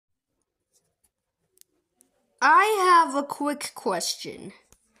I have a quick question.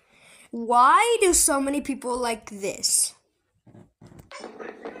 Why do so many people like this?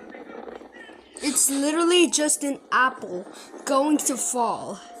 It's literally just an apple going to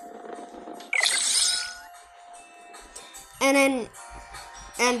fall. And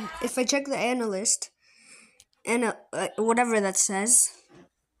if I check the analyst, and whatever that says,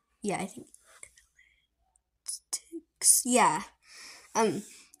 yeah, I think, yeah, I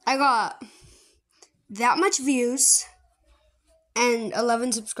got that much views and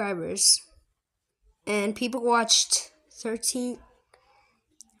 11 subscribers, and people watched 13.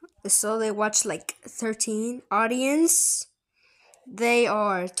 So they watched like 13 audience. They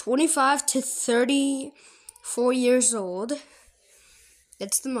are 25 to 34 years old.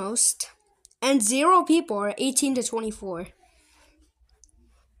 That's the most. And 0 people are 18 to 24.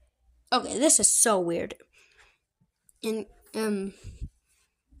 Okay, this is so weird. And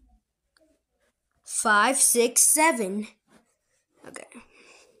 5, 6, 7. Okay.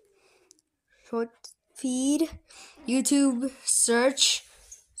 Short feed, YouTube search,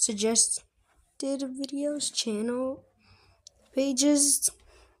 suggested videos, channel pages.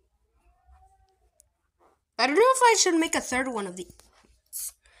 I don't know if I should make a third one of these.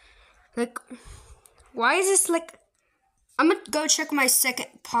 Like, why is this like... I'm gonna go check my second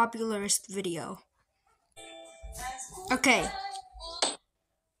popularist video. Okay.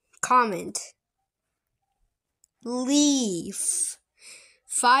 Comment. Leave.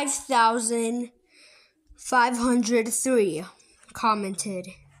 5,503 commented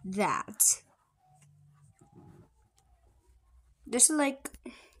that. This is like...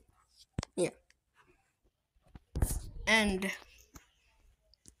 yeah. And...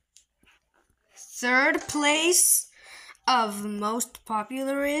 third place of most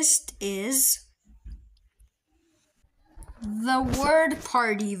popularist is the word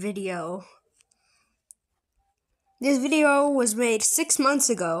party video. This video was made 6 months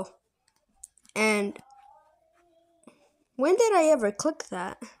ago. And when did I ever click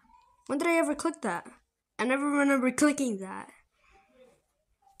that? When did I ever click that? I never remember clicking that.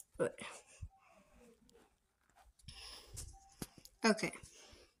 But, okay.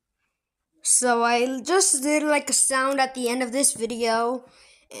 So I just did like a sound at the end of this video,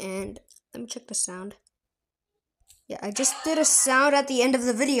 and let me check the sound. Yeah, I just did a sound at the end of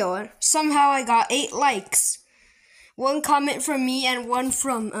the video, and somehow I got 8 likes. 1 comment from me and one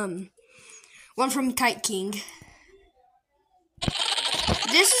from Kite King.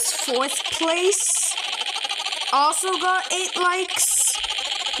 This is 4th place. Also got 8 likes.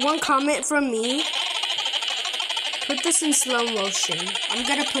 1 comment from me. Put this in slow motion. I'm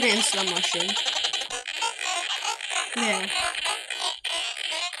gonna put it in slow motion. There.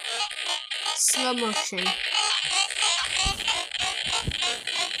 Slow motion.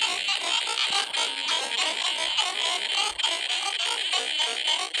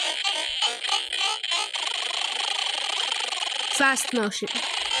 Fast motion.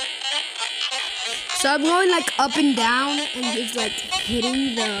 So I'm going like up and down, and it's like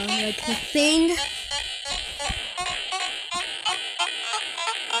hitting the thing.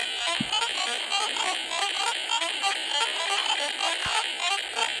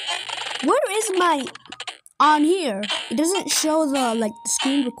 Where is my on here? It doesn't show the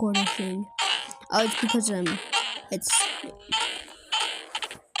screen recorder thing. Oh, it's because it's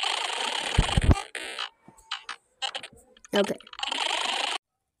okay.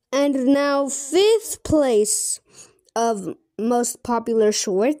 And now 5th place of most popular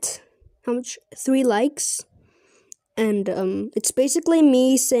short. How much? 3 likes. And it's basically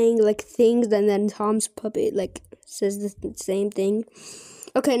me saying like things, and then Tom's puppet says the same thing.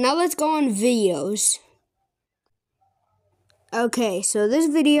 Okay, now let's go on videos. Okay, so this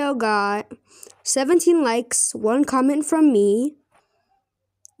video got 17 likes, 1 comment from me.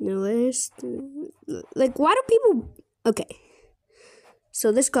 Newest. Why do people... okay.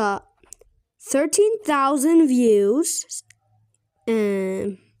 So this got 13,000 views.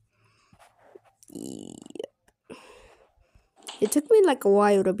 And... it took me like a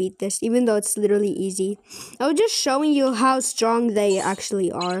while to beat this, even though it's literally easy. I was just showing you how strong they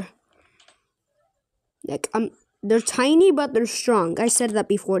actually are. They're tiny, but they're strong. I said that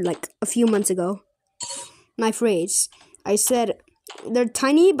before, like a few months ago. My phrase. I said, they're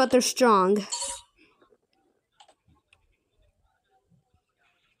tiny, but they're strong.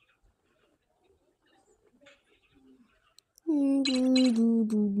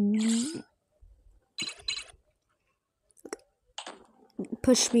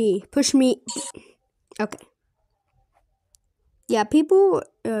 Push me. Okay. Yeah, people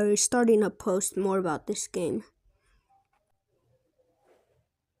are starting to post more about this game.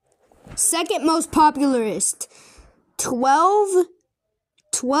 Second most popularist. 12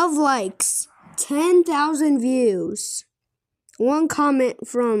 likes, 10,000 views. One comment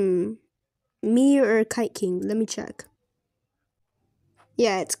from me or Kite King. Let me check.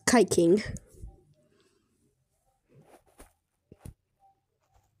 Yeah, it's Kite King.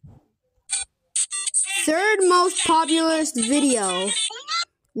 Third most popularist video.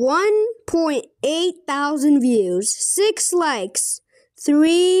 1.8 thousand views, 6 likes,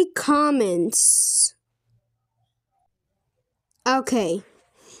 3 comments. Okay.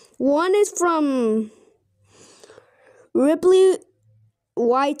 One is from Ripley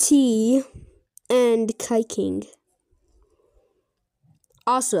YT and Kite King.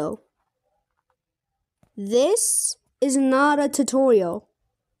 Also, this is not a tutorial.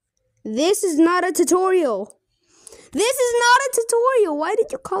 This is not a tutorial. This is not a tutorial. Why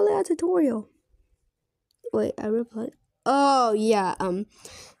did you call it a tutorial? Wait, I replied. Oh yeah.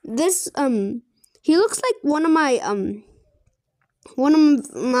 This he looks like one of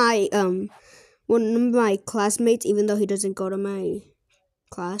my classmates, even though he doesn't go to my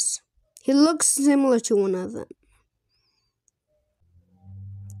class. He looks similar to one of them.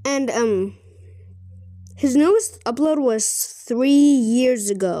 And his newest upload was 3 years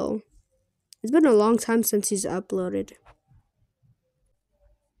ago. It's been a long time since he's uploaded.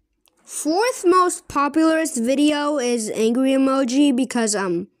 Fourth most popularist video is angry emoji because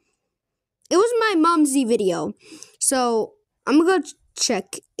it was my mom's video. So I'm gonna go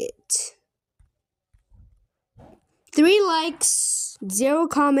check it. 3 likes, 0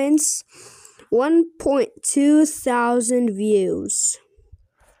 comments, 1.2 thousand views.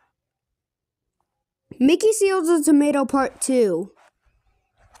 Mickey Seals the Tomato Part 2.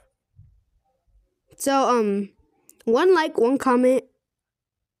 So, 1 like, 1 comment.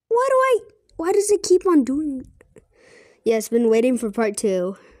 Why does it keep on doing? Yes, been waiting for Part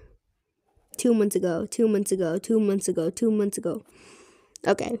 2. 2 months ago, 2 months ago, 2 months ago, 2 months ago.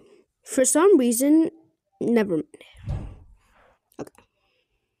 Okay. For some reason, never mind. Okay.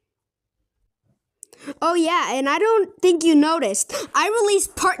 Oh yeah, and I don't think you noticed. I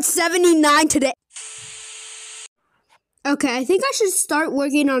released Part 79 today. Okay, I think I should start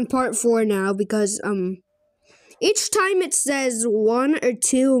working on Part 4 now because, each time it says 1 or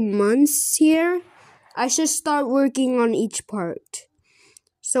 2 months here, I should start working on each part.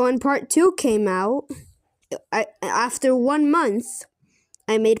 So when Part 2 came out, after 1 month,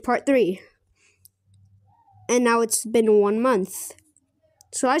 I made Part 3. And now it's been 1 month.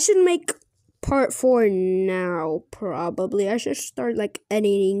 So I should make Part 4 now, probably. I should start,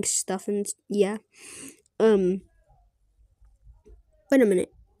 editing stuff and, yeah. Wait a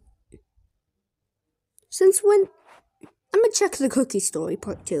minute. Since when? I'm gonna check the cookie story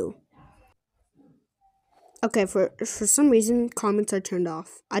part 2. Okay, for some reason, comments are turned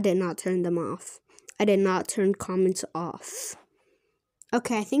off. I did not turn them off. I did not turn comments off.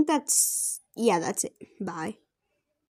 Okay, I think that's it. Bye.